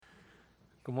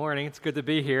Good morning. It's good to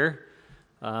be here.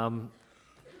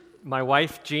 My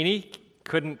wife, Jeannie,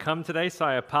 couldn't come today, so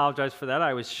I apologize for that.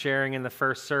 I was sharing in the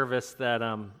first service that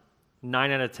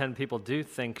 9 out of 10 people do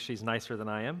think she's nicer than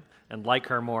I am and like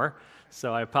her more.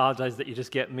 So I apologize that you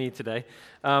just get me today.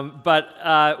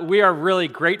 But we are really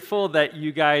grateful that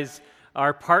you guys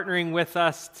are partnering with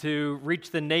us to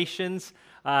reach the nations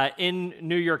in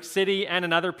New York City and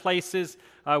in other places.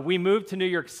 We moved to New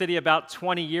York City about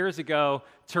 20 years ago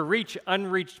to reach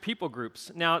unreached people groups.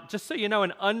 Now, just so you know,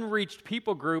 an unreached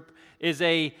people group is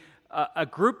a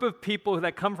group of people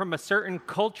that come from a certain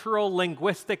cultural,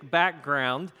 linguistic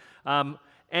background,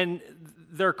 and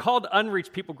they're called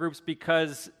unreached people groups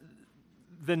because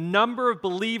the number of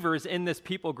believers in this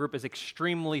people group is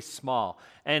extremely small,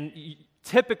 and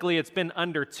typically it's been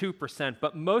under 2%,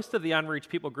 but most of the unreached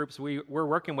people groups we're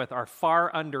working with are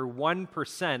far under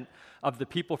 1% of the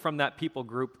people from that people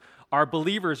group are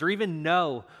believers or even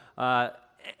know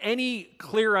any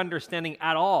clear understanding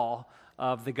at all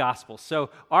of the gospel.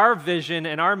 So our vision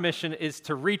and our mission is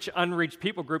to reach unreached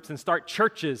people groups and start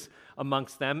churches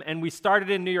amongst them. And we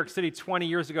started in New York City 20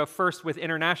 years ago, first with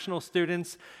international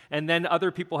students, and then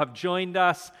other people have joined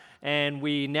us. And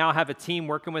we now have a team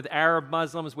working with Arab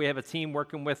Muslims. We have a team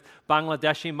working with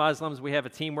Bangladeshi Muslims. We have a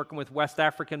team working with West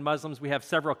African Muslims. We have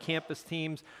several campus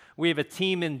teams. We have a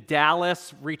team in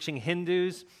Dallas reaching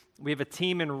Hindus. We have a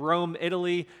team in Rome,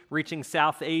 Italy, reaching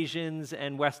South Asians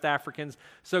and West Africans.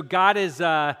 So God is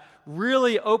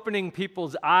really opening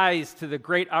people's eyes to the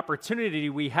great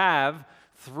opportunity we have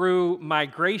through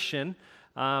migration.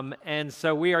 And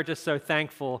so we are just so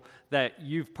thankful that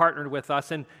you've partnered with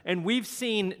us. And we've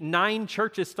seen 9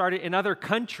 churches started in other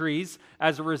countries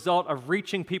as a result of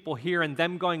reaching people here and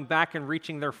them going back and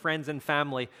reaching their friends and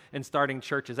family and starting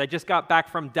churches. I just got back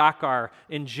from Dakar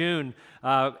in June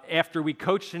after we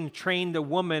coached and trained a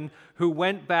woman who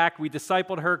went back. We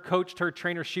discipled her, coached her,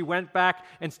 trained her. She went back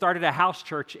and started a house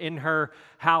church in her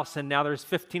house, and now there's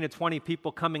 15 to 20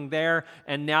 people coming there,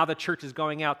 and now the church is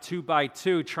going out 2 by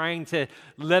 2, trying to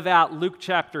live out Luke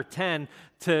chapter 10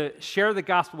 to share the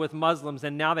gospel with Muslims,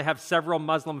 and now they have several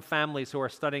Muslim families who are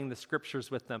studying the scriptures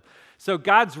with them. So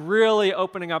God's really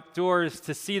opening up doors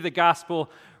to see the gospel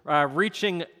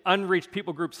reaching unreached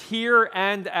people groups here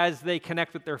and as they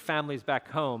connect with their families back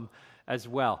home as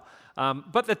well.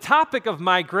 But the topic of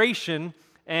migration,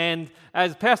 and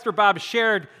as Pastor Bob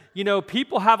shared, you know,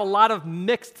 people have a lot of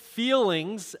mixed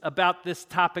feelings about this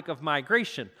topic of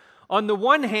migration. On the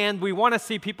one hand, we want to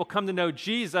see people come to know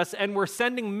Jesus, and we're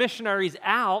sending missionaries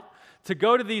out to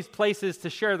go to these places to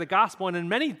share the gospel, and in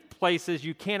many places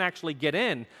you can't actually get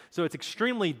in, so it's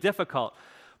extremely difficult.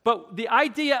 But the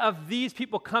idea of these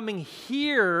people coming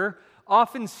here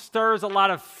often stirs a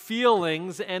lot of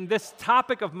feelings, and this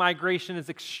topic of migration is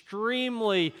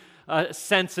extremely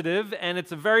sensitive, and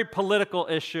it's a very political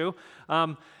issue.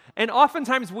 And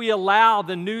oftentimes we allow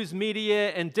the news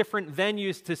media and different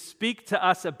venues to speak to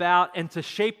us about and to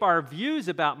shape our views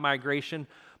about migration.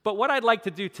 But what I'd like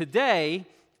to do today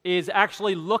is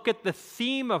actually look at the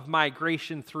theme of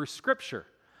migration through Scripture.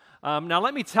 Now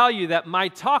let me tell you that my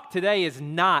talk today is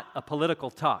not a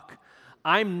political talk.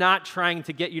 I'm not trying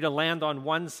to get you to land on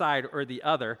one side or the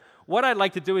other. What I'd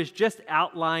like to do is just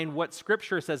outline what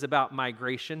Scripture says about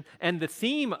migration and the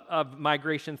theme of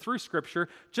migration through Scripture,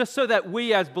 just so that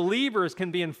we as believers can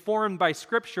be informed by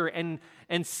Scripture and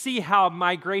see how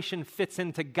migration fits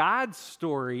into God's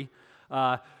story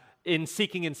in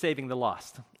seeking and saving the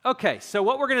lost. Okay, so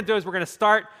what we're going to do is we're going to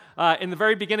start in the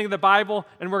very beginning of the Bible,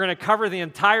 and we're going to cover the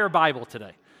entire Bible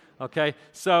today. Okay,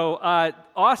 so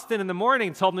Austin in the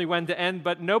morning told me when to end,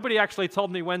 but nobody actually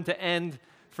told me when to end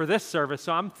for this service.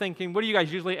 So I'm thinking, what do you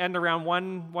guys usually end around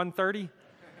 1:30?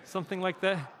 Something like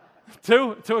that?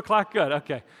 2 o'clock? Good,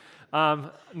 okay.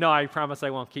 No, I promise I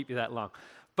won't keep you that long.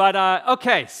 But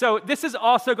okay, so this is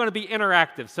also going to be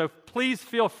interactive. So please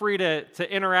feel free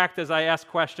to interact as I ask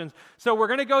questions. So we're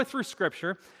going to go through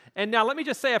Scripture. And now let me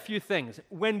just say a few things.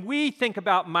 When we think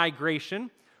about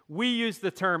migration, we use the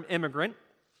term immigrant.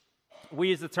 We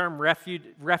use the term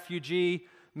refugee,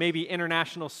 maybe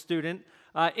international student.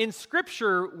 In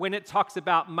Scripture, when it talks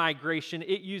about migration,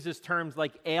 it uses terms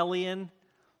like alien,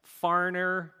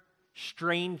 foreigner,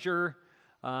 stranger,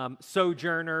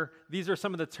 sojourner. These are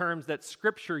some of the terms that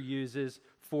Scripture uses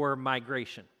for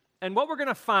migration. And what we're going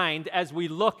to find as we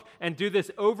look and do this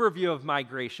overview of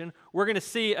migration, we're going to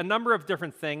see a number of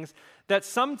different things, that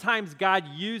sometimes God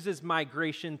uses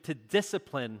migration to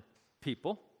discipline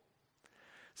people.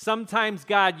 Sometimes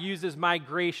God uses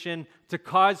migration to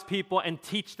cause people and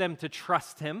teach them to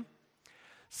trust Him.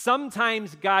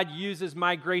 Sometimes God uses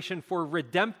migration for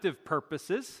redemptive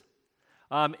purposes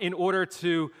in order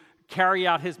to carry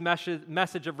out his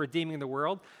message of redeeming the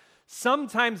world.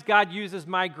 Sometimes God uses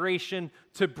migration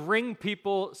to bring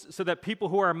people so that people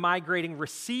who are migrating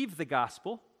receive the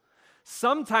gospel.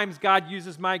 Sometimes God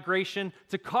uses migration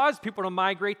to cause people to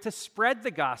migrate to spread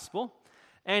the gospel.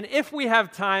 And if we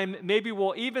have time, maybe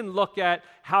we'll even look at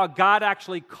how God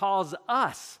actually calls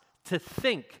us to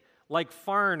think like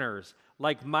foreigners,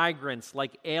 like migrants,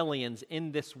 like aliens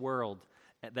in this world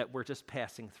that we're just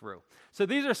passing through. So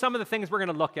these are some of the things we're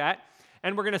going to look at.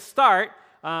 And we're going to start,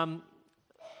 I'm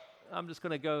just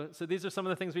going to go, so these are some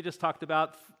of the things we just talked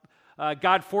about.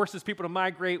 God forces people to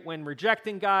migrate when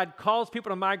rejecting God, calls people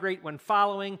to migrate when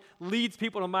following, leads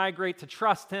people to migrate to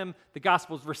trust him. The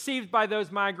gospel is received by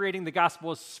those migrating. The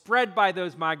gospel is spread by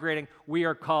those migrating. We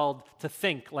are called to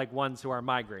think like ones who are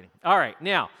migrating. All right,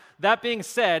 now, that being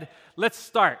said, let's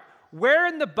start. Where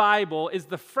in the Bible is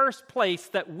the first place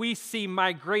that we see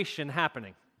migration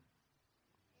happening?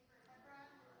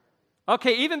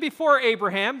 Okay, even before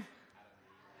Abraham,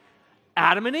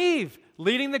 Adam and Eve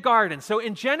leading the garden. So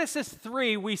in Genesis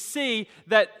 3, we see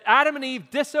that Adam and Eve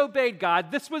disobeyed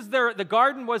God. This was the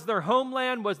garden was their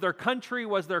homeland, was their country,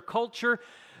 was their culture.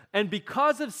 And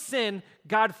because of sin,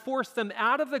 God forced them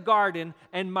out of the garden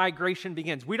and migration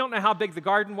begins. We don't know how big the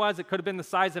garden was. It could have been the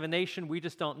size of a nation. We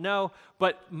just don't know.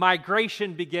 But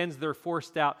migration begins. They're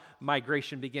forced out.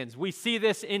 Migration begins. We see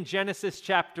this in Genesis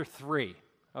chapter 3.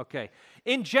 Okay.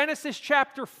 In Genesis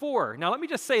chapter 4, now let me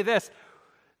just say this.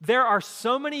 There are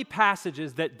so many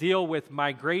passages that deal with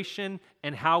migration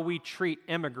and how we treat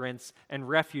immigrants and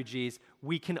refugees.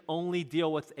 We can only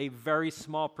deal with a very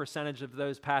small percentage of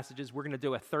those passages. We're going to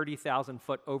do a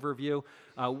 30,000-foot overview.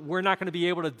 We're not going to be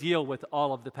able to deal with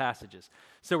all of the passages.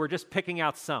 So we're just picking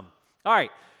out some. All right.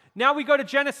 Now we go to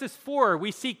Genesis 4. We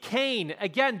see Cain.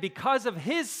 Again, because of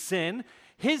his sin,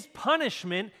 his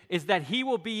punishment is that he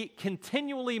will be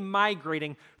continually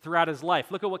migrating throughout his life.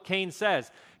 Look at what Cain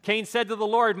says. Cain said to the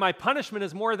Lord, "My punishment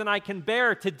is more than I can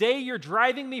bear. Today you're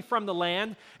driving me from the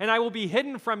land, and I will be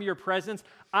hidden from your presence.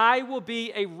 I will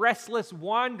be a restless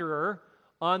wanderer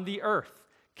on the earth,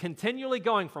 continually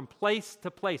going from place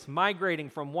to place, migrating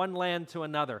from one land to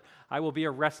another. I will be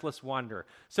a restless wanderer."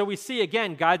 So we see,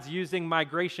 again, God's using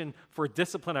migration for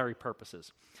disciplinary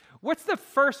purposes. What's the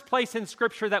first place in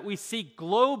Scripture that we see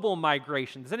global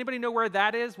migration? Does anybody know where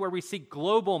that is, where we see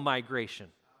global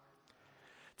migration?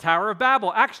 Tower of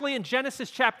Babel. Actually, in Genesis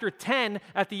chapter 10,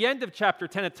 at the end of chapter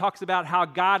 10, it talks about how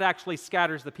God actually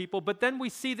scatters the people. But then we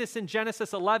see this in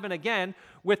Genesis 11 again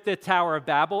with the Tower of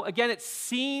Babel. Again, it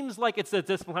seems like it's a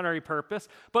disciplinary purpose,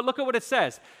 but look at what it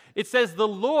says. It says, "The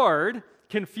Lord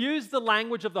confused the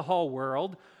language of the whole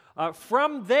world.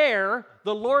 From there,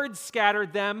 the Lord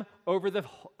scattered them over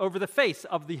the face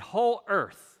of the whole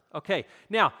earth." Okay,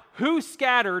 now, who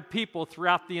scattered people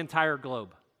throughout the entire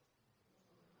globe?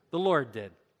 The Lord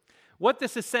did. What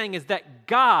this is saying is that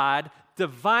God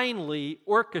divinely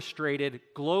orchestrated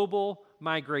global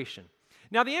migration.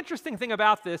 Now, the interesting thing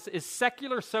about this is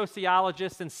secular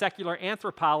sociologists and secular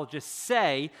anthropologists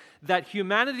say that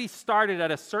humanity started at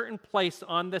a certain place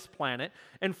on this planet,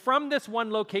 and from this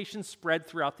one location spread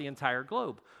throughout the entire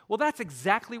globe. Well, that's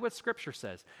exactly what Scripture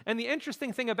says. And the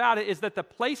interesting thing about it is that the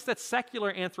place that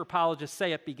secular anthropologists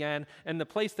say it began and the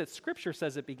place that Scripture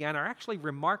says it began are actually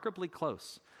remarkably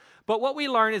close. But what we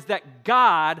learn is that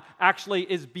God actually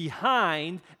is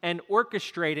behind and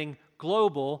orchestrating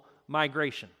global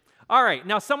migration. All right,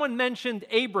 now someone mentioned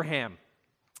Abraham.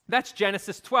 That's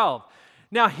Genesis 12.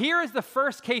 Now here is the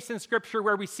first case in Scripture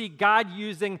where we see God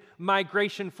using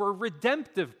migration for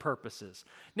redemptive purposes.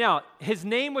 Now, his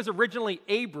name was originally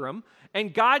Abram,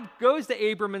 and God goes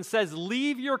to Abram and says,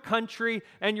 "Leave your country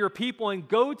and your people and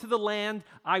go to the land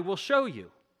I will show you."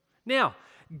 Now,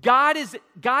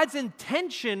 God's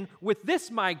intention with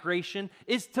this migration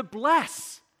is to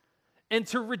bless and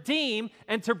to redeem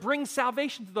and to bring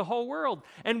salvation to the whole world.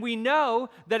 And we know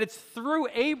that it's through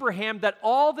Abraham that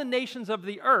all the nations of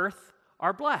the earth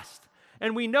are blessed.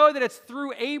 And we know that it's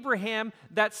through Abraham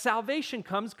that salvation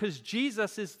comes because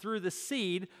Jesus is through the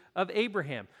seed of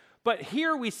Abraham. But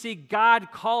here we see God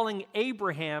calling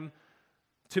Abraham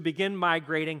to begin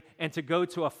migrating and to go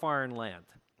to a foreign land.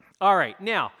 All right,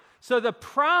 now, so the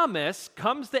promise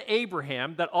comes to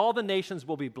Abraham that all the nations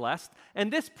will be blessed,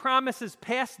 and this promise is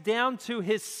passed down to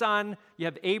his son. You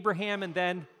have Abraham and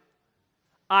then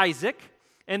Isaac,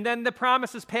 and then the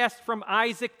promise is passed from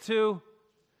Isaac to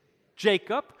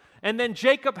Jacob, and then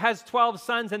Jacob has 12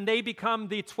 sons, and they become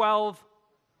the 12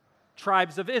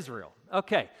 tribes of Israel.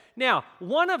 Okay, now,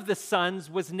 one of the sons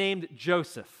was named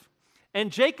Joseph. And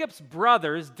Jacob's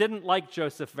brothers didn't like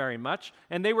Joseph very much,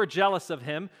 and they were jealous of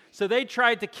him, so they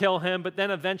tried to kill him, but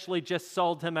then eventually just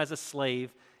sold him as a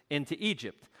slave into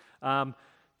Egypt.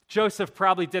 Joseph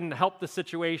probably didn't help the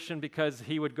situation because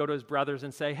he would go to his brothers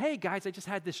and say, hey, guys, I just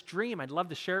had this dream. I'd love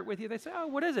to share it with you. They say, oh,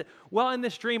 what is it? Well, in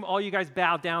this dream, all you guys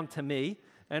bow down to me.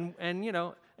 And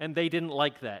they didn't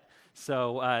like that.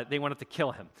 So they wanted to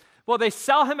kill him. Well, they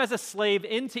sell him as a slave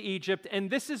into Egypt, and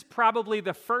this is probably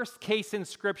the first case in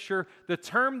Scripture. The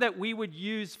term that we would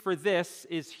use for this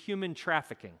is human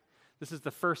trafficking. This is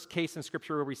the first case in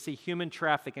Scripture where we see human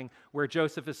trafficking, where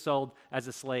Joseph is sold as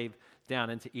a slave down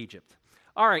into Egypt.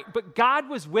 All right, but God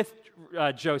was with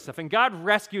Joseph, and God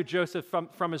rescued Joseph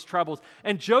from his troubles.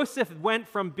 And Joseph went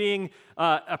from being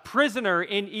a prisoner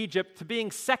in Egypt to being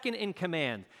second in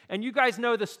command. And you guys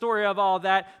know the story of all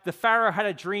that. The Pharaoh had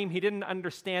a dream. He didn't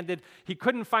understand it. He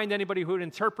couldn't find anybody who would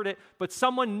interpret it, but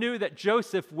someone knew that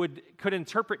Joseph could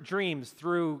interpret dreams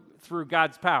through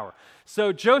God's power.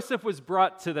 So Joseph was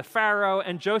brought to the Pharaoh,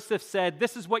 and Joseph said,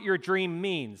 this is what your dream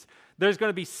means. There's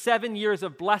going to be 7 years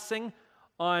of blessing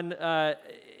on the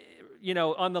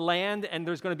land, and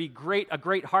there's going to be a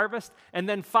great harvest. And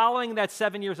then following that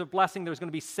 7 years of blessing, there's going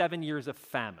to be 7 years of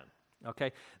famine.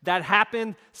 Okay, that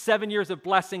happened. 7 years of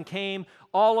blessing came.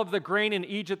 All of the grain in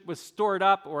Egypt was stored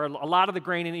up, or a lot of the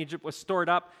grain in Egypt was stored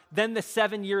up. Then the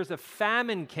 7 years of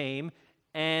famine came,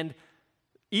 and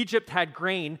Egypt had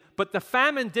grain. But the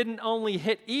famine didn't only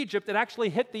hit Egypt; it actually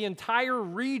hit the entire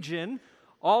region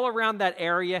all around that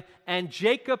area, and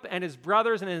Jacob and his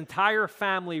brothers and an entire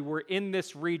family were in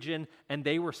this region, and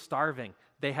they were starving.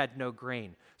 They had no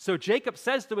grain. So Jacob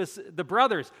says to the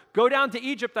brothers, go down to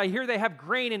Egypt. I hear they have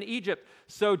grain in Egypt.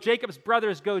 So Joseph's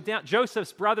brothers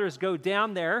go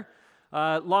down there.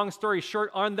 Long story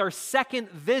short, on their second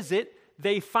visit,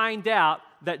 they find out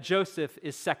that Joseph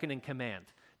is second in command.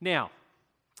 Now,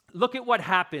 look at what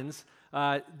happens.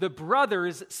 The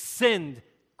brothers sinned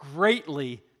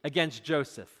greatly against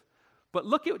Joseph. But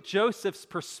look at Joseph's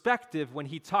perspective when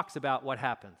he talks about what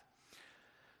happened.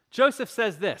 Joseph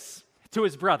says this to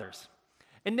his brothers,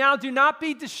 and now do not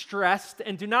be distressed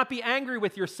and do not be angry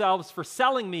with yourselves for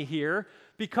selling me here,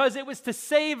 because it was to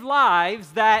save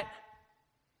lives that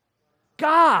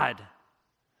God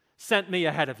sent me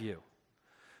ahead of you.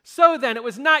 So then, it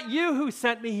was not you who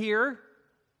sent me here,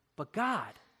 but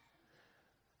God.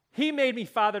 He made me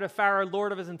father to Pharaoh,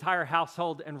 lord of his entire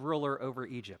household, and ruler over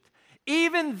Egypt.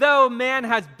 Even though man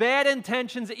has bad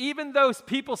intentions, even though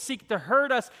people seek to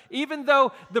hurt us, even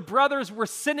though the brothers were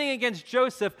sinning against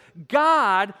Joseph,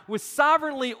 God was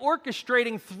sovereignly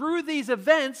orchestrating through these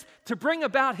events to bring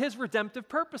about his redemptive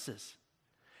purposes.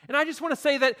 And I just want to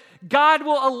say that God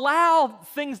will allow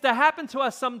things to happen to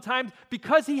us sometimes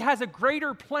because he has a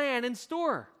greater plan in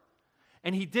store.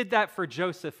 And he did that for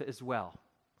Joseph as well.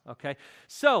 Okay,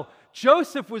 so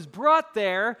Joseph was brought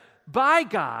there by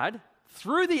God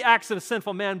through the acts of a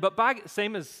sinful man, but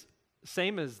same as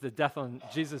the death on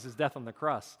Jesus' death on the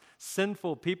cross.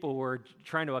 Sinful people were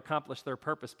trying to accomplish their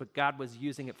purpose, but God was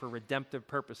using it for redemptive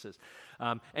purposes.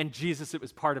 And Jesus, it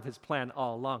was part of his plan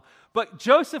all along. But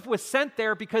Joseph was sent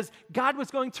there because God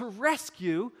was going to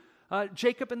rescue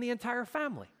Jacob and the entire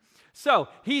family. So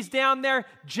he's down there.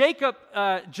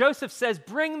 Joseph says,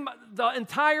 bring the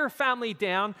entire family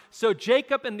down. So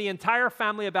Jacob and the entire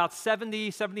family, about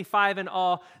 70, 75 in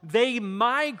all, they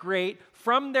migrate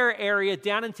from their area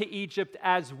down into Egypt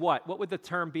as what? What would the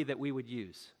term be that we would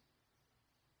use?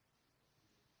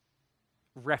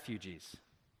 Refugees.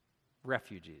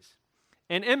 Refugees.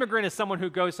 An immigrant is someone who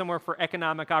goes somewhere for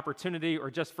economic opportunity or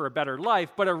just for a better life,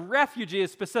 but a refugee is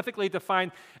specifically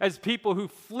defined as people who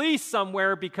flee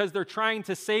somewhere because they're trying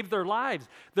to save their lives.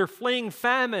 They're fleeing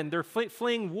famine, they're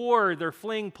fleeing war, they're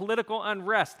fleeing political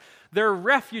unrest. They're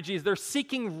refugees, they're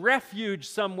seeking refuge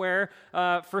somewhere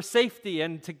for safety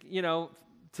and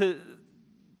to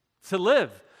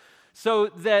live. So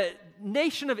the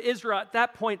nation of Israel at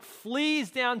that point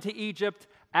flees down to Egypt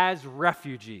as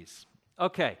refugees.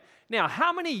 Okay. Now,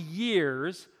 how many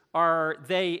years are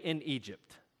they in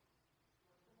Egypt?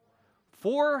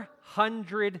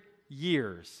 400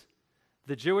 years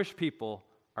the Jewish people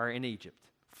are in Egypt.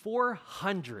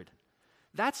 400.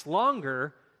 That's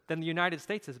longer than the United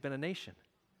States has been a nation.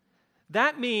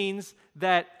 That means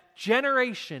that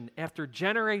generation after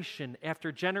generation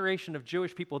after generation of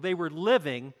Jewish people, they were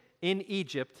living in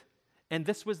Egypt, and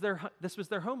this was their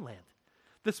homeland.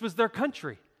 This was their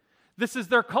country. This is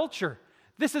their culture.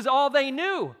 This is all they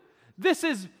knew. This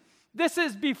is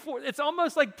before, it's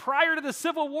almost like prior to the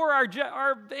Civil War,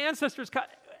 our ancestors,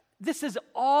 this is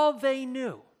all they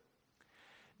knew.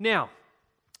 Now,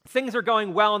 things are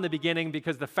going well in the beginning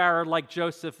because the Pharaoh liked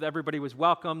Joseph, everybody was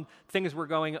welcomed, things were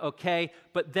going okay,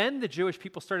 but then the Jewish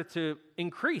people started to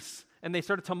increase and they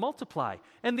started to multiply.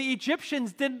 And the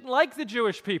Egyptians didn't like the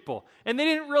Jewish people, and they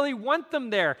didn't really want them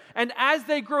there. And as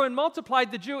they grew and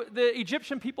multiplied, the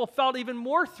Egyptian people felt even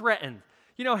more threatened.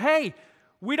 Hey,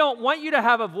 we don't want you to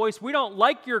have a voice. We don't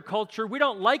like your culture. We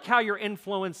don't like how you're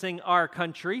influencing our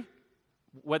country,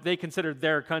 what they considered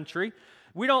their country.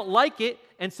 We don't like it,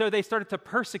 and so they started to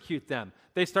persecute them.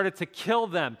 They started to kill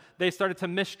them. They started to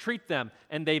mistreat them,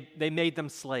 and they made them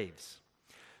slaves.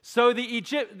 So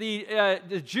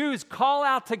the Jews call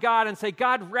out to God and say,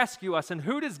 God, rescue us. And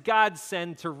who does God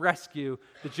send to rescue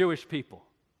the Jewish people?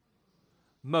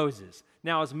 Moses.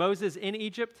 Now, is Moses in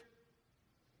Egypt?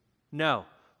 No.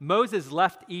 Moses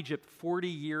left Egypt 40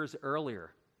 years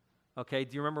earlier. Okay,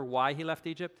 do you remember why he left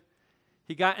Egypt?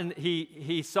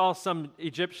 He saw some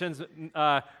Egyptians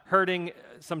hurting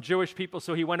some Jewish people,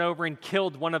 so he went over and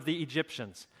killed one of the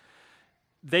Egyptians.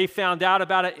 They found out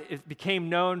about it. It became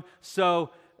known.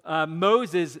 So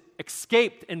Moses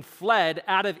escaped and fled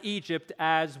out of Egypt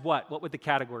as what? What would the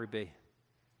category be?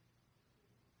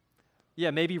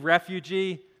 Yeah, maybe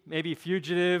refugee, maybe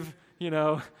fugitive,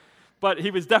 But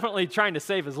he was definitely trying to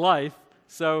save his life.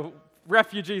 So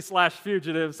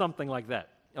refugee/fugitive, something like that.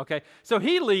 Okay, so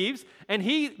he leaves and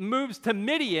he moves to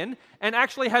Midian and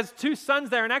actually has 2 sons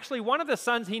there. And actually one of the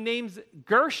sons he names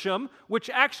Gershom, which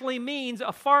actually means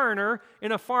a foreigner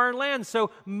in a foreign land.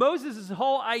 So Moses'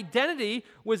 whole identity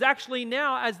was actually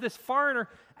now as this foreigner.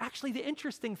 Actually, the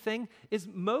interesting thing is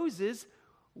Moses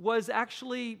was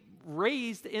actually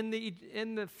raised in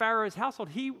the Pharaoh's household.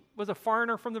 He was a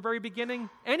foreigner from the very beginning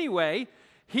anyway.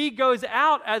 He goes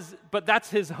out but that's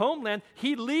his homeland.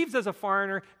 He leaves as a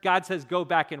foreigner. God says, go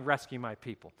back and rescue my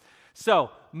people. So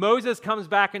Moses comes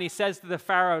back and he says to the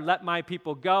Pharaoh, let my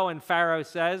people go. And Pharaoh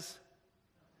says,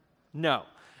 no.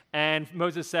 And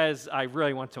Moses says, I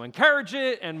really want to encourage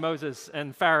it.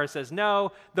 And Pharaoh says,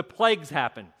 no. The plagues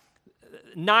happen.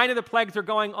 9 of the plagues are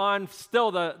going on.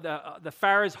 Still, the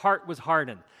Pharaoh's heart was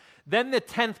hardened. Then the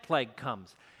 10th plague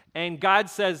comes. And God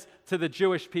says to the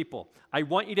Jewish people, I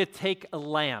want you to take a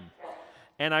lamb,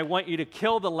 and I want you to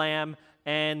kill the lamb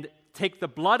and take the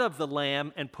blood of the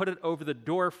lamb and put it over the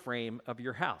door frame of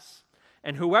your house.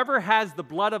 And whoever has the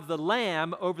blood of the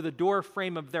lamb over the door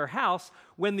frame of their house,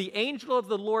 when the angel of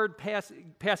the Lord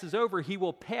passes over, he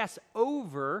will pass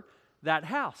over that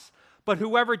house. But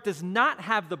whoever does not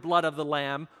have the blood of the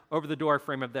lamb over the door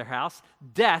frame of their house,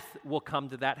 death will come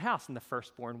to that house, and the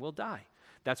firstborn will die.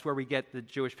 That's where we get the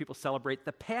Jewish people celebrate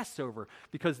the Passover,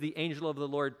 because the angel of the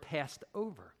Lord passed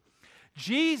over.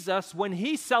 Jesus, when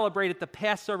he celebrated the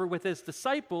Passover with his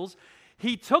disciples,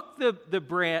 he took the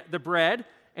bread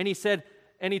and he said,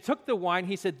 and he took the wine.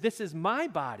 He said, this is my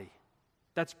body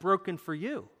that's broken for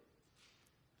you.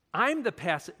 I'm the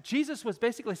Passover. Jesus was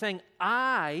basically saying,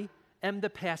 I am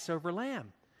the Passover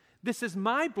lamb. This is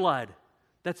my blood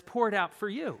that's poured out for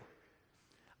you.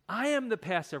 I am the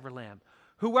Passover lamb.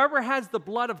 Whoever has the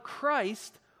blood of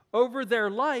Christ over their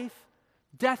life,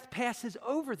 death passes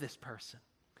over this person.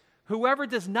 Whoever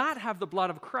does not have the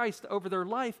blood of Christ over their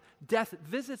life, death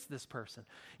visits this person.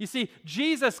 You see,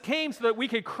 Jesus came so that we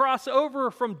could cross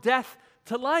over from death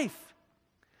to life,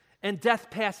 and death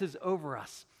passes over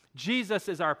us. Jesus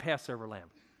is our Passover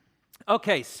lamb.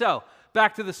 Okay, so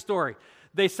back to the story.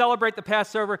 They celebrate the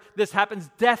Passover. This happens.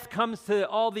 Death comes to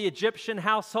all the Egyptian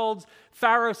households.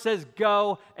 Pharaoh says,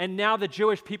 go. And now the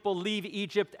Jewish people leave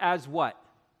Egypt as what?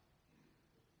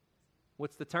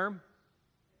 What's the term?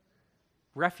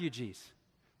 Refugees.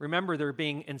 Remember, they're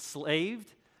being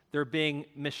enslaved. They're being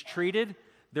mistreated.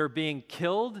 They're being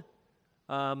killed.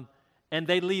 And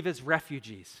they leave as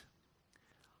refugees.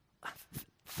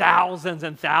 Thousands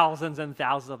and thousands and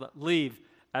thousands of them leave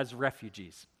as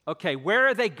refugees. Okay, where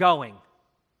are they going?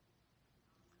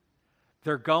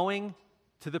 They're going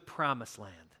to the Promised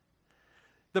Land.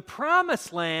 The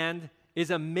Promised Land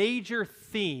is a major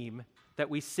theme that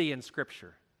we see in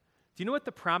Scripture. Do you know what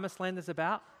the Promised Land is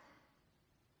about?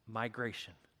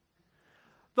 Migration.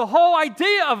 The whole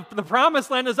idea of the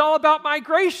Promised Land is all about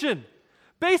migration.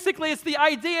 Basically, it's the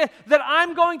idea that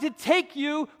I'm going to take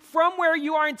you from where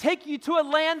you are and take you to a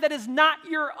land that is not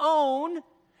your own,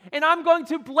 and I'm going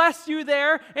to bless you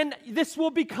there, and this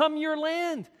will become your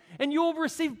land. And you will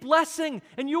receive blessing,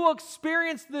 and you will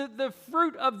experience the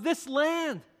fruit of this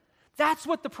land. That's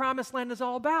what the Promised Land is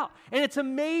all about. And it's a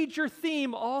major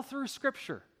theme all through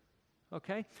Scripture.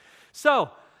 Okay?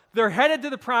 So, they're headed to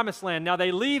the Promised Land. Now,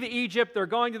 they leave Egypt. They're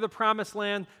going to the Promised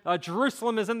Land.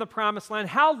 Jerusalem is in the Promised Land.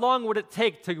 How long would it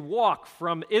take to walk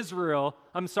from Egypt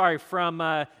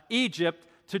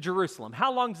to Jerusalem?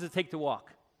 How long does it take to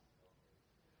walk?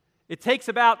 It takes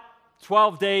about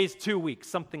 12 days, 2 weeks,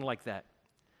 something like that,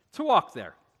 to walk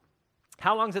there.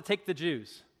 How long does it take the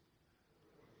Jews?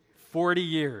 40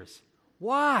 years.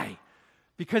 Why?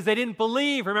 Because they didn't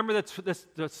believe. Remember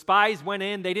the spies went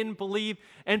in, they didn't believe.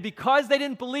 And because they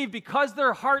didn't believe, because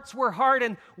their hearts were hard,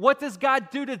 and what does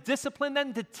God do to discipline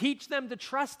them, to teach them to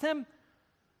trust him?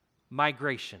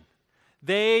 Migration.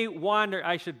 They wander.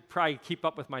 I should probably keep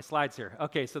up with my slides here.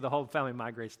 Okay, so the whole family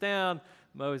migrates down.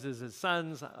 Moses, his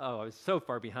sons. Oh, I was so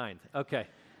far behind. Okay.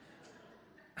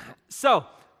 So,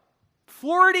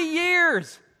 40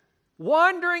 years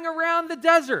wandering around the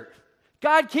desert.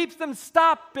 God keeps them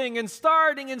stopping and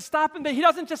starting and stopping, but he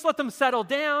doesn't just let them settle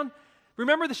down.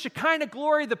 Remember the Shekinah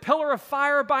glory, the pillar of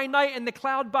fire by night and the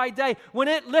cloud by day. When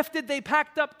it lifted, they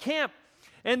packed up camp.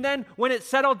 And then when it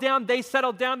settled down, they set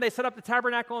up the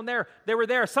tabernacle in there. They were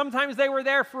there. Sometimes they were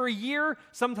there for a year.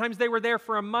 Sometimes they were there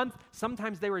for a month.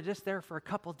 Sometimes they were just there for a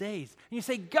couple days. And you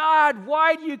say, God,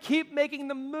 why do you keep making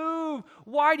them move?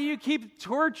 Why do you keep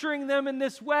torturing them in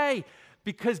this way?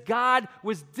 Because God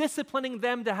was disciplining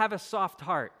them to have a soft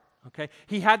heart. Okay?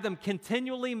 He had them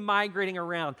continually migrating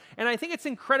around. And I think it's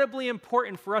incredibly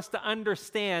important for us to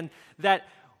understand that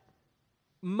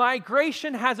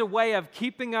migration has a way of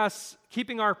keeping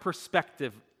our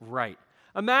perspective right.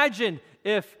 Imagine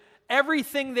if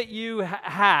everything that you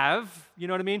have, you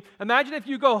know what I mean? Imagine if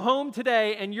you go home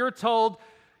today and you're told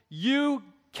you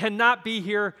cannot be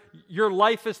here, your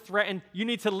life is threatened, you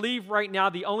need to leave right now,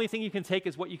 the only thing you can take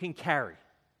is what you can carry.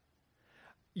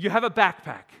 You have a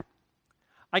backpack.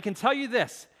 I can tell you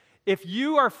this, if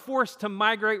you are forced to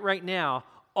migrate right now,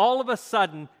 all of a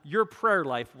sudden your prayer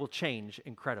life will change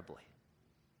incredibly.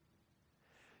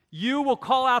 You will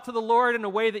call out to the Lord in a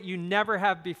way that you never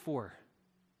have before.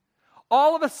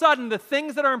 All of a sudden, the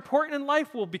things that are important in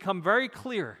life will become very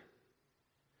clear.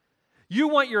 You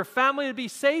want your family to be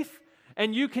safe,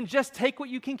 and you can just take what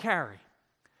you can carry.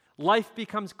 Life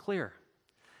becomes clear.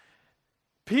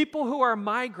 People who are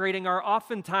migrating are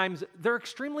oftentimes, they're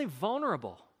extremely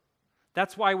vulnerable.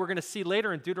 That's why we're going to see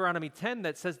later in Deuteronomy 10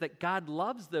 that says that God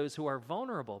loves those who are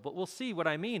vulnerable. But we'll see what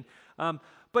I mean.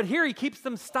 But here he keeps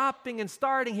them stopping and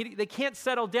starting. They can't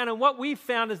settle down. And what we've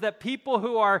found is that people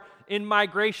who are in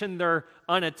migration, they're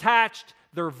unattached,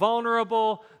 they're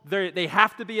vulnerable, they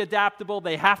have to be adaptable,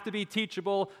 they have to be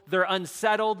teachable, they're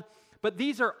unsettled. But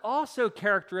these are also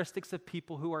characteristics of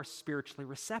people who are spiritually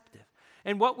receptive.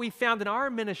 And what we found in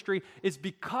our ministry is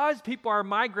because people are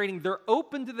migrating, they're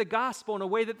open to the gospel in a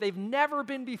way that they've never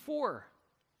been before.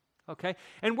 Okay?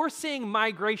 And we're seeing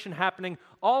migration happening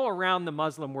all around the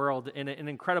Muslim world in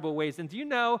incredible ways. And do you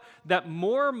know that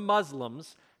more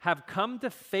Muslims have come to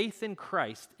faith in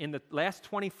Christ in the last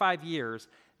 25 years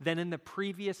than in the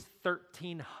previous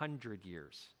 1,300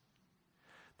 years?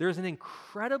 There's an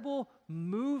incredible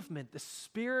movement. The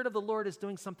Spirit of the Lord is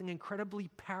doing something incredibly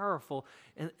powerful,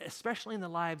 and especially in the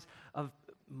lives of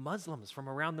Muslims from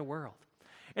around the world.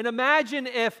 And imagine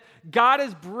if God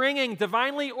is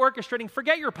divinely orchestrating,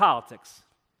 forget your politics.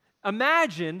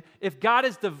 Imagine if God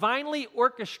is divinely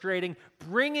orchestrating,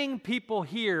 bringing people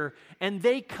here, and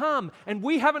they come, and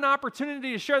we have an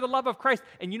opportunity to share the love of Christ.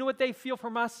 And you know what they feel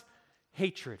from us?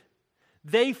 Hatred.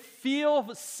 They feel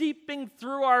seeping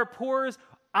through our pores,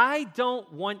 I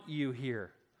don't want you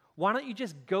here. Why don't you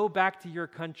just go back to your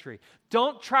country?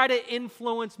 Don't try to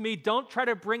influence me. Don't try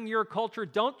to bring your culture.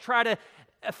 Don't try to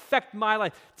affect my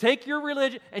life. Take your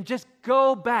religion and just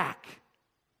go back.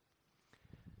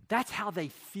 That's how they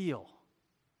feel.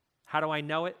 How do I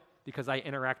know it? Because I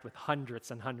interact with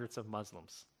hundreds and hundreds of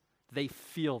Muslims. They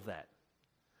feel that.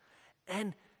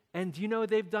 And you know,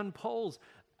 they've done polls.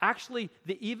 Actually,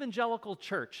 the evangelical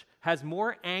church has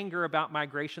more anger about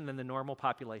migration than the normal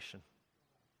population.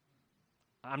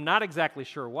 I'm not exactly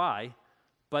sure why,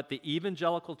 but the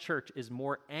evangelical church is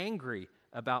more angry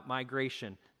about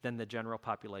migration than the general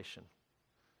population.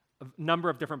 A number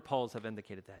of different polls have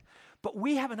indicated that. But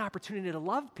we have an opportunity to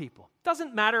love people.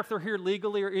 Doesn't matter if they're here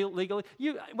legally or illegally.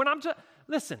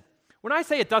 Listen, when I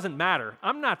say it doesn't matter,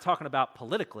 I'm not talking about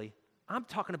politically. I'm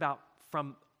talking about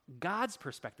from God's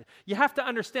perspective. You have to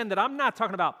understand that I'm not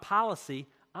talking about policy,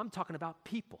 I'm talking about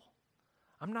people.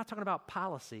 I'm not talking about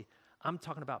policy, I'm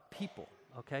talking about people,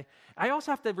 okay? I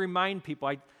also have to remind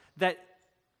people that,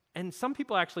 and some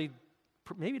people actually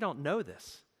maybe don't know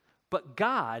this, but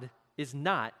God is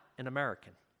not an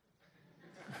American.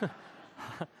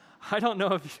 I don't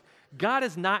know if, God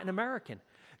is not an American.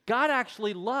 God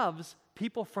actually loves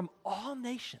people from all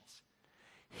nations.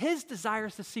 His desire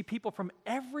is to see people from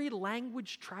every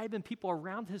language, tribe, and people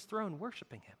around his throne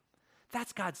worshiping him.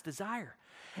 That's God's desire.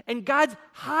 And God's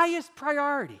highest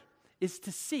priority is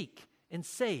to seek and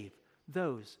save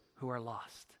those who are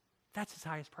lost. That's his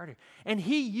highest priority. And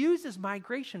he uses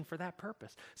migration for that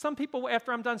purpose. Some people,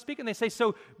 after I'm done speaking, they say,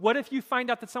 so what if you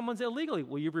find out that someone's illegally?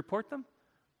 Will you report them?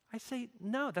 I say,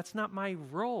 no, that's not my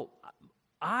role.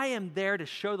 I am there to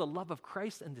show the love of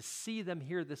Christ and to see them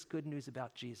hear this good news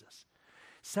about Jesus.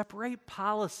 Separate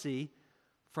policy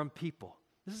from people.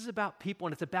 This is about people,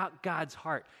 and it's about God's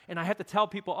heart. And I have to tell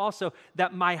people also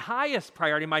that my highest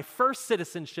priority, my first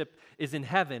citizenship is in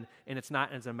heaven, and it's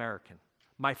not as an American.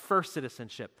 My first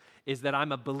citizenship is that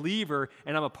I'm a believer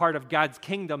and I'm a part of God's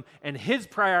kingdom, and his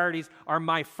priorities are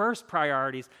my first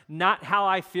priorities, not how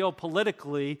I feel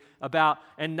politically about,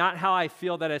 and not how I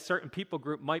feel that a certain people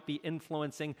group might be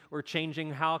influencing or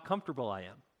changing how comfortable I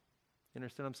am. You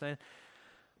understand what I'm saying?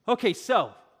 Okay,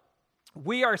 so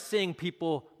we are seeing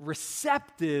people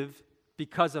receptive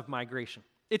because of migration.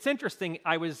 It's interesting,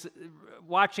 I was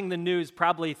watching the news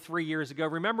probably 3 years ago.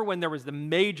 Remember when there was the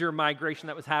major migration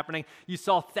that was happening? You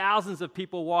saw thousands of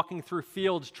people walking through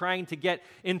fields trying to get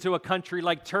into a country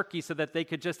like Turkey so that they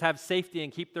could just have safety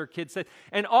and keep their kids safe.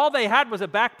 And all they had was a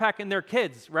backpack and their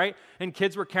kids, right? And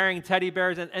kids were carrying teddy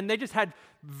bears, and they just had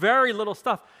very little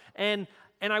stuff. And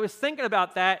I was thinking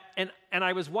about that, and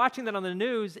I was watching that on the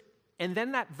news. And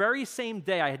then that very same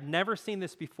day, I had never seen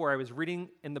this before, I was reading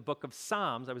in the book of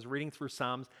Psalms, I was reading through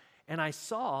Psalms, and I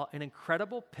saw an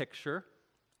incredible picture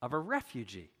of a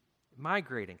refugee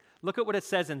migrating. Look at what it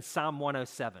says in Psalm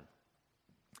 107.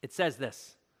 It says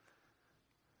this.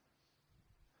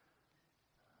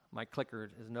 My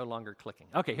clicker is no longer clicking.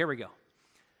 Okay, here we go.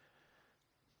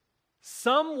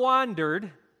 Some wandered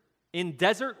in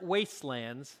desert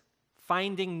wastelands,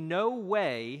 finding no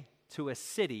way to a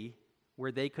city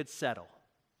where they could settle.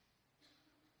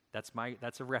 That's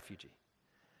a refugee.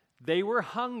 They were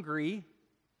hungry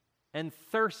and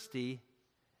thirsty,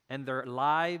 and their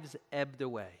lives ebbed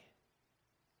away.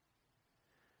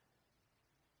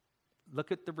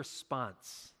 Look at the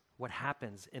response, what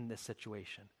happens in this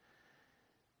situation.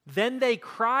 Then they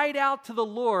cried out to the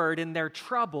Lord in their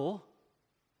trouble,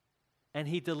 and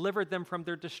he delivered them from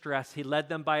their distress. He led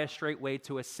them by a straight way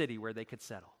to a city where they could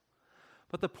settle.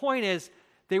 But the point is,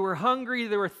 they were hungry,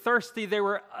 they were thirsty, they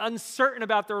were uncertain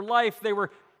about their life.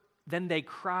 Then they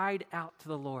cried out to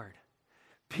the Lord.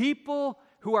 People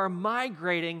who are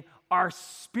migrating,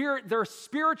 their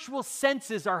spiritual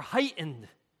senses are heightened.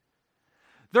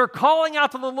 They're calling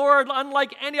out to the Lord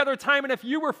unlike any other time. And if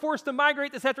you were forced to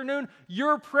migrate this afternoon,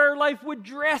 your prayer life would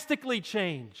drastically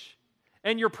change.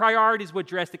 And your priorities would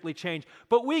drastically change.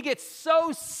 But we get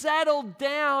so settled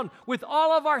down with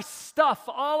all of our stuff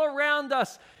all around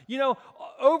us. You know,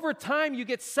 over time you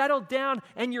get settled down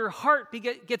and your heart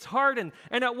gets hardened.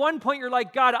 And at one point you're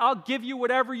like, God, I'll give you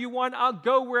whatever you want. I'll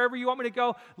go wherever you want me to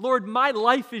go. Lord, my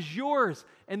life is yours.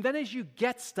 And then as you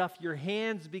get stuff, your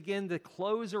hands begin to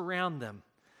close around them.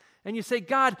 And you say,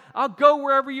 God, I'll go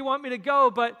wherever you want me to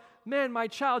go, but man, my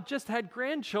child just had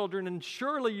grandchildren, and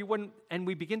surely you wouldn't. And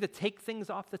we begin to take things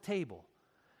off the table.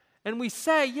 And we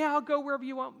say, yeah, I'll go wherever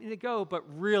you want me to go, but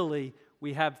really,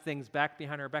 we have things back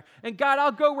behind our back. And God,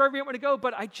 I'll go wherever you want me to go,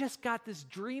 but I just got this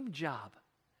dream job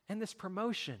and this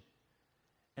promotion.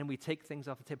 And we take things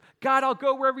off the table. God, I'll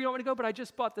go wherever you want me to go, but I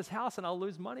just bought this house and I'll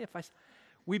lose money if I...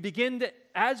 We begin to,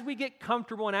 as we get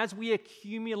comfortable and as we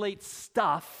accumulate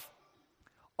stuff,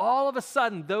 all of a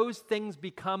sudden, those things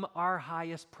become our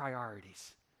highest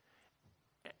priorities.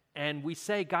 And we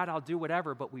say, God, I'll do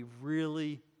whatever, but we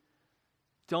really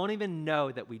don't even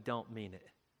know that we don't mean it.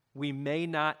 We may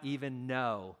not even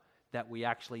know that we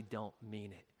actually don't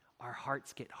mean it. Our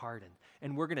hearts get hardened.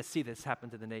 And we're going to see this happen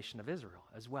to the nation of Israel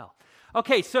as well.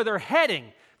 Okay, so they're heading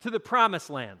to the promised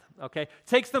land. Okay,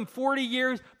 takes them 40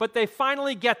 years, but they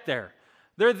finally get there.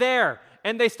 They're there,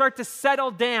 and they start to settle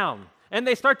down. And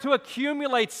they start to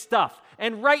accumulate stuff.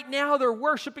 And right now they're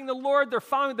worshiping the Lord.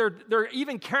 They're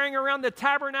even carrying around the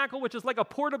tabernacle, which is like a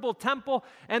portable temple.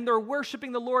 And they're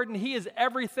worshiping the Lord, and he is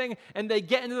everything. And they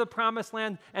get into the promised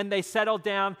land, and they settle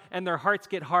down, and their hearts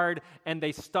get hard, and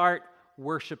they start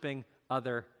worshiping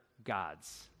other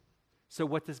gods. So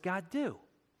what does God do?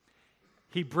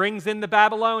 He brings in the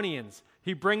Babylonians.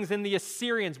 He brings in the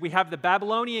Assyrians. We have the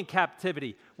Babylonian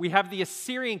captivity. We have the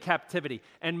Assyrian captivity.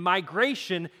 And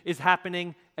migration is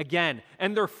happening again.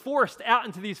 And they're forced out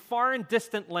into these far and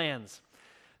distant lands.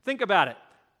 Think about it.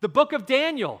 The book of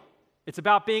Daniel, it's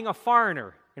about being a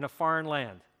foreigner in a foreign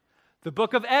land. The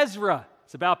book of Ezra,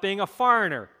 it's about being a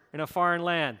foreigner in a foreign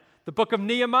land. The book of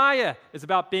Nehemiah is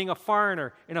about being a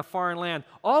foreigner in a foreign land.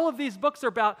 All of these books are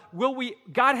about,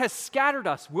 God has scattered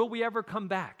us. Will we ever come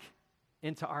back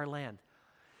into our land?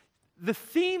 the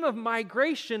theme of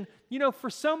migration, for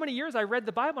so many years I read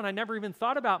the Bible and I never even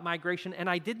thought about migration, and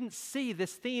I didn't see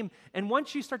this theme. And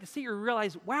once you start to see it, you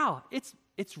realize, wow, it's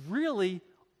really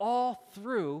all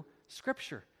through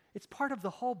Scripture. It's part of the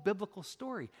whole biblical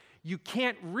story. You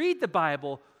can't read the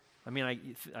Bible.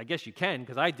 I guess you can,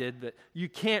 because I did, but you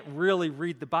can't really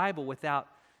read the Bible without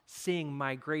seeing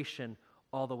migration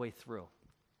all the way through.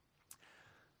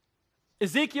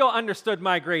 Ezekiel understood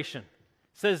migration.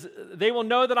 It says, they will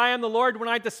know that I am the Lord when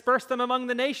I disperse them among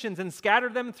the nations and scatter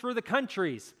them through the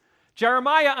countries.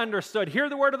 Jeremiah understood, hear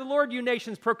the word of the Lord, you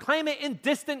nations, proclaim it in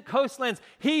distant coastlands.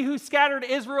 He who scattered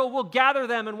Israel will gather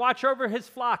them and watch over his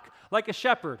flock like a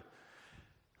shepherd.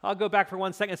 I'll go back for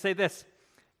 1 second and say this.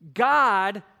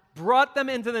 God brought them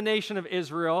into the nation of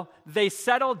Israel. They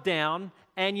settled down,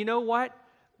 and you know what?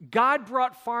 God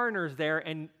brought foreigners there,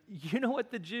 and you know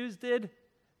what the Jews did?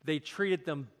 They treated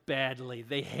them badly.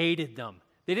 They hated them.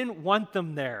 They didn't want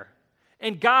them there.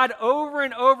 And God over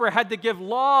and over had to give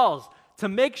laws to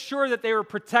make sure that they were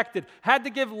protected, had to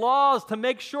give laws to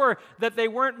make sure that they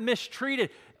weren't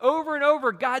mistreated. Over and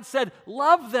over, God said,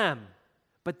 love them,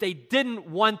 but they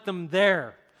didn't want them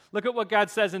there. Look at what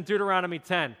God says in Deuteronomy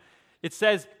 10. It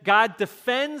says, God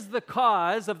defends the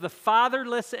cause of the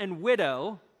fatherless and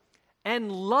widow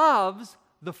and loves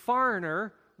the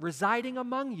foreigner residing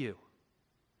among you.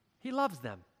 He loves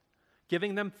them,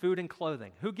 giving them food and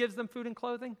clothing. Who gives them food and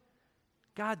clothing?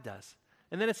 God does.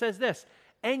 And then it says this,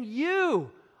 and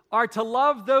you are to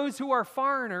love those who are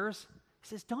foreigners. He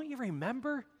says, don't you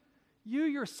remember? You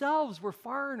yourselves were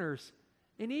foreigners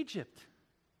in Egypt.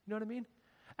 You know what I mean?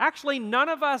 Actually, none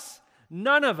of us,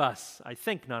 I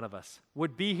think none of us,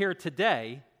 would be here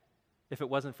today if it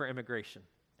wasn't for immigration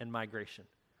and migration.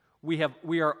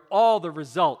 We are all the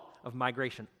result of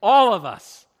migration. All of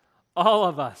us. All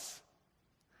of us.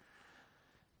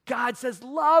 God says,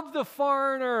 love the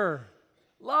foreigner.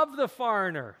 Love the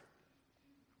foreigner.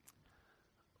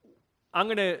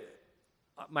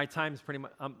 My time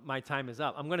is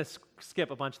up. I'm going to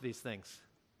skip a bunch of these things.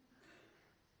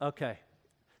 Okay.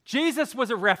 Jesus was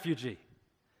a refugee.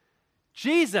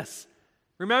 Jesus.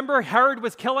 Remember, Herod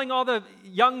was killing all the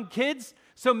young kids?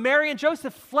 So Mary and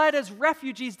Joseph fled as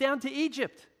refugees down to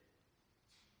Egypt.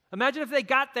 Imagine if they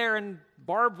got there and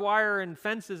barbed wire and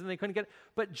fences and they couldn't get it.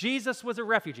 But Jesus was a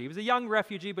refugee. He was a young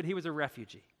refugee, but he was a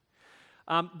refugee.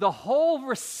 The whole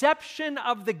reception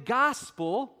of the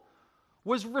gospel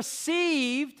was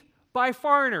received by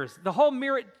foreigners. The whole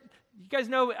you guys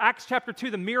know Acts chapter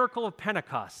 2, the miracle of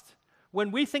Pentecost.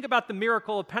 When we think about the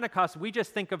miracle of Pentecost, we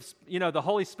just think of, the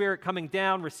Holy Spirit coming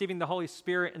down, receiving the Holy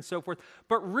Spirit and so forth.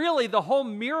 But really, the whole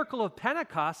miracle of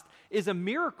Pentecost is a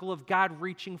miracle of God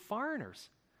reaching foreigners.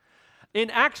 In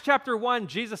Acts chapter 1,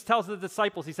 Jesus tells the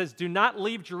disciples, he says, do not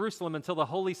leave Jerusalem until the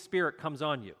Holy Spirit comes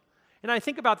on you. And I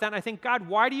think about that and I think, God,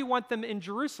 why do you want them in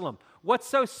Jerusalem? What's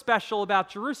so special about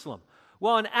Jerusalem?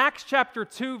 Well, in Acts chapter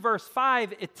 2, verse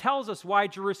 5, it tells us why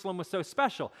Jerusalem was so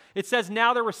special. It says,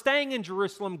 now there were staying in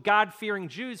Jerusalem God-fearing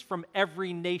Jews from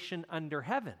every nation under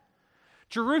heaven.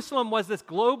 Jerusalem was this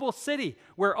global city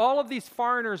where all of these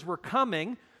foreigners were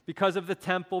coming because of the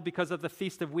temple, because of the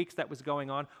Feast of Weeks that was going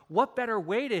on. What better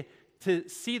way to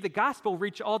see the gospel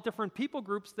reach all different people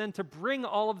groups than to bring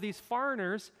all of these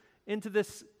foreigners into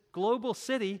this global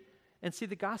city and see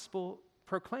the gospel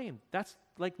proclaimed? That's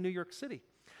like New York City.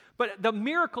 But the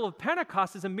miracle of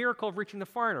Pentecost is a miracle of reaching the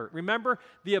foreigner. Remember,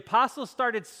 the apostles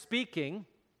started speaking,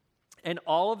 and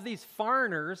all of these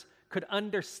foreigners could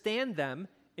understand them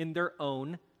in their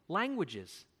own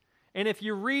languages. And if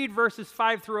you read verses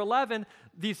 5 through 11,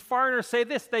 these foreigners say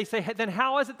this. They say, then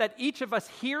how is it that each of us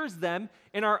hears them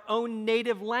in our own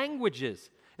native languages?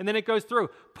 And then it goes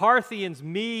through Parthians,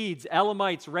 Medes,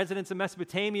 Elamites, residents of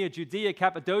Mesopotamia, Judea,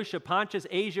 Cappadocia, Pontus,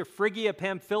 Asia, Phrygia,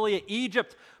 Pamphylia,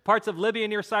 Egypt, parts of Libya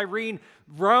near Cyrene,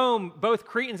 Rome, both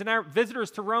Cretans and Arabs, visitors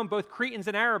to Rome, both Cretans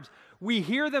and Arabs. We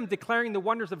hear them declaring the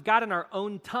wonders of God in our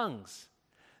own tongues.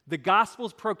 The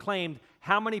gospel's proclaimed.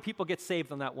 How many people get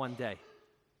saved on that one day?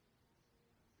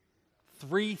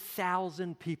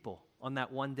 3,000 people on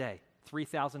that one day.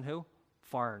 3,000 who?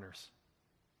 Foreigners.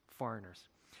 Foreigners.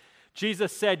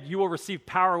 Jesus said, you will receive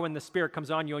power when the Spirit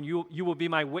comes on you, and you will be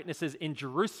my witnesses in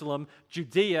Jerusalem,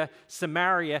 Judea,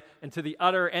 Samaria, and to the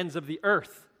utter ends of the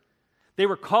earth.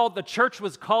 The church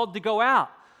was called to go out.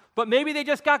 But maybe they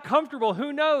just got comfortable,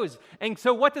 who knows? And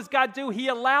so what does God do? He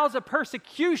allows a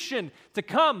persecution to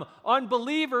come on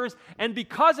believers, and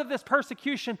because of this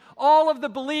persecution, all of the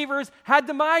believers had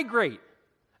to migrate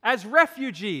as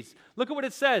refugees. Look at what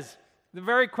it says.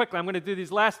 Very quickly, I'm going to do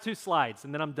these last two slides,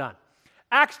 and then I'm done.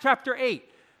 Acts chapter 8.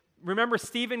 Remember,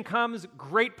 Stephen comes,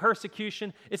 great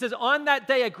persecution. It says, on that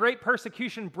day, a great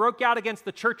persecution broke out against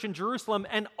the church in Jerusalem,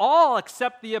 and all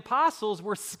except the apostles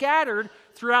were scattered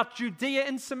throughout Judea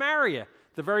and Samaria,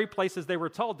 the very places they were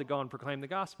told to go and proclaim the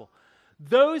gospel.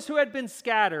 Those who had been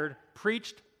scattered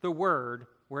preached the word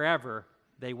wherever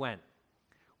they went.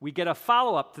 We get a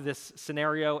follow-up to this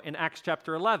scenario in Acts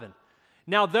chapter 11.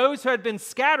 Now, those who had been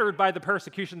scattered by the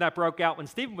persecution that broke out when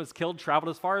Stephen was killed traveled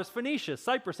as far as Phoenicia,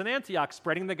 Cyprus, and Antioch,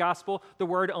 spreading the gospel, the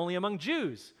word only among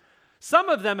Jews. Some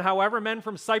of them, however, men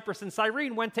from Cyprus and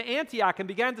Cyrene, went to Antioch and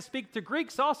began to speak to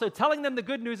Greeks also, telling them the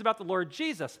good news about the Lord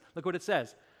Jesus. Look what it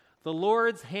says. The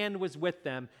Lord's hand was with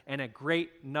them, and a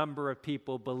great number of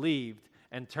people believed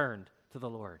and turned to the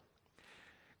Lord.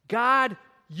 God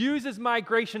uses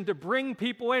migration to bring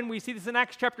people in. We see this in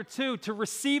Acts chapter 2, to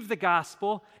receive the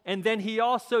gospel, and then he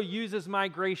also uses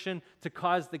migration to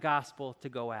cause the gospel to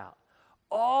go out.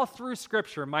 All through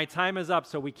Scripture, my time is up,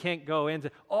 so we can't go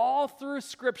into, all through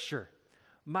Scripture,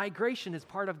 migration is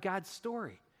part of God's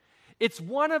story. It's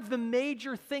one of the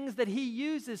major things that he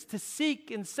uses to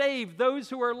seek and save those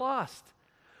who are lost.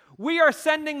 We are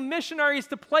sending missionaries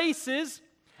to places,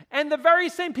 and the very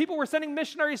same people we're sending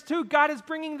missionaries to, God is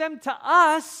bringing them to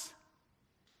us,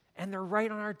 and they're right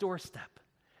on our doorstep.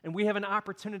 And we have an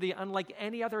opportunity, unlike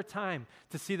any other time,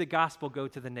 to see the gospel go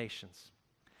to the nations.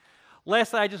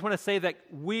 Lastly, I just want to say that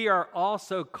we are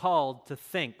also called to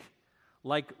think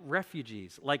like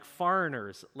refugees, like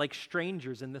foreigners, like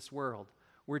strangers in this world.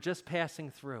 We're just passing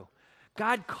through.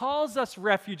 God calls us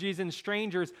refugees and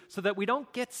strangers so that we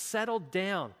don't get settled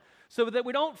down, so that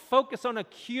we don't focus on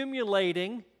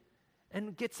accumulating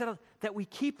and get settled, that we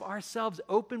keep ourselves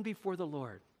open before the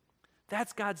Lord.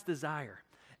 That's God's desire.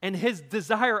 And his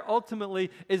desire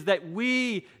ultimately is that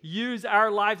we use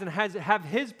our lives and have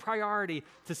his priority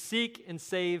to seek and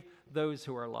save those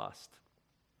who are lost.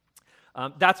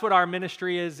 That's what our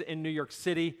ministry is in New York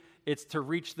City. It's to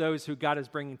reach those who God is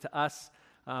bringing to us.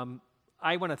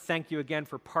 I want to thank you again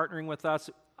for partnering with us.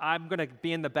 I'm going to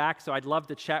be in the back, so I'd love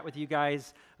to chat with you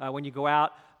guys when you go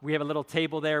out. We have a little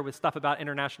table there with stuff about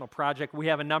International Project. We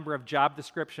have a number of job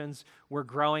descriptions. We're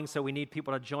growing, so we need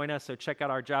people to join us, so check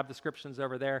out our job descriptions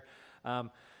over there.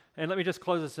 And let me just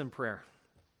close this in prayer.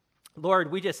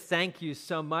 Lord, we just thank you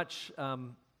so much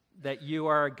that you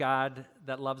are a God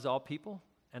that loves all people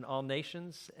and all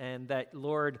nations, and that,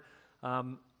 Lord,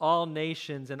 all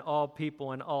nations and all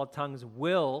people and all tongues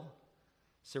will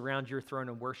surround your throne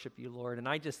and worship you, Lord. And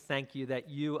I just thank you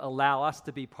that you allow us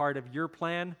to be part of your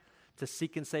plan to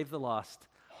seek and save the lost.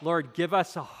 Lord, give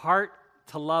us a heart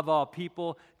to love all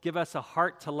people. Give us a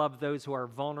heart to love those who are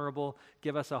vulnerable.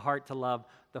 Give us a heart to love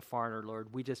the foreigner,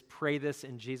 Lord. We just pray this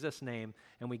in Jesus' name,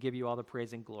 and we give you all the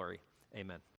praise and glory.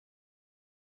 Amen.